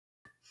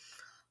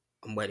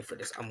I'm ready for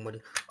this. I'm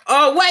ready.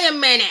 Oh, wait a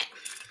minute.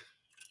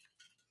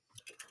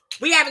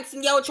 We haven't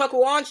seen Yellow Truck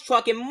or Orange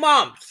Truck in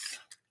months.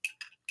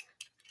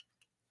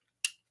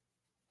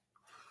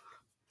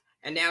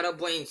 And now they're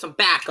bringing some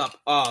backup.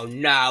 Oh,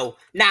 no.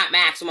 Not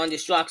Maximum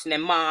Destruction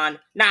and Mon.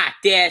 Not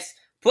this.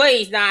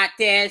 Please, not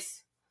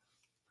this.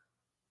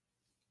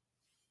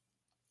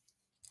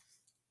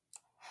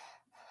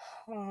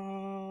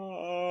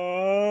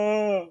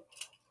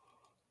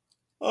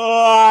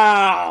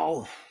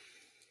 Oh.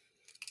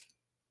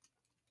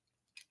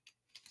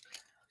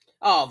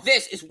 Oh,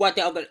 this is what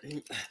they're gonna...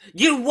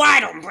 You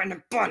lied on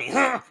Brendan Bunny,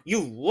 huh?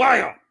 You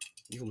lied on...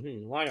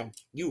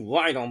 You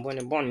lied on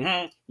Brendan Bunny,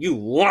 huh? You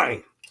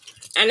lied.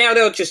 And now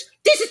they'll just...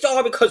 This is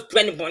all because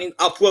Brendan Bunny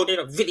uploaded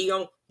a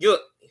video. You're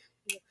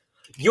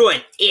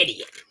an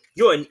idiot.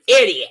 You're an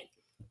idiot.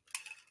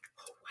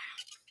 Oh,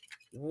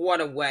 wow.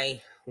 What a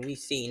way we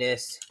see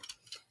this.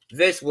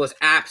 This was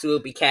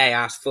absolutely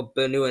chaos for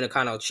the new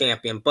Intercontinental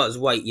Champion, Buzz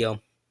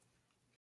Lightyear.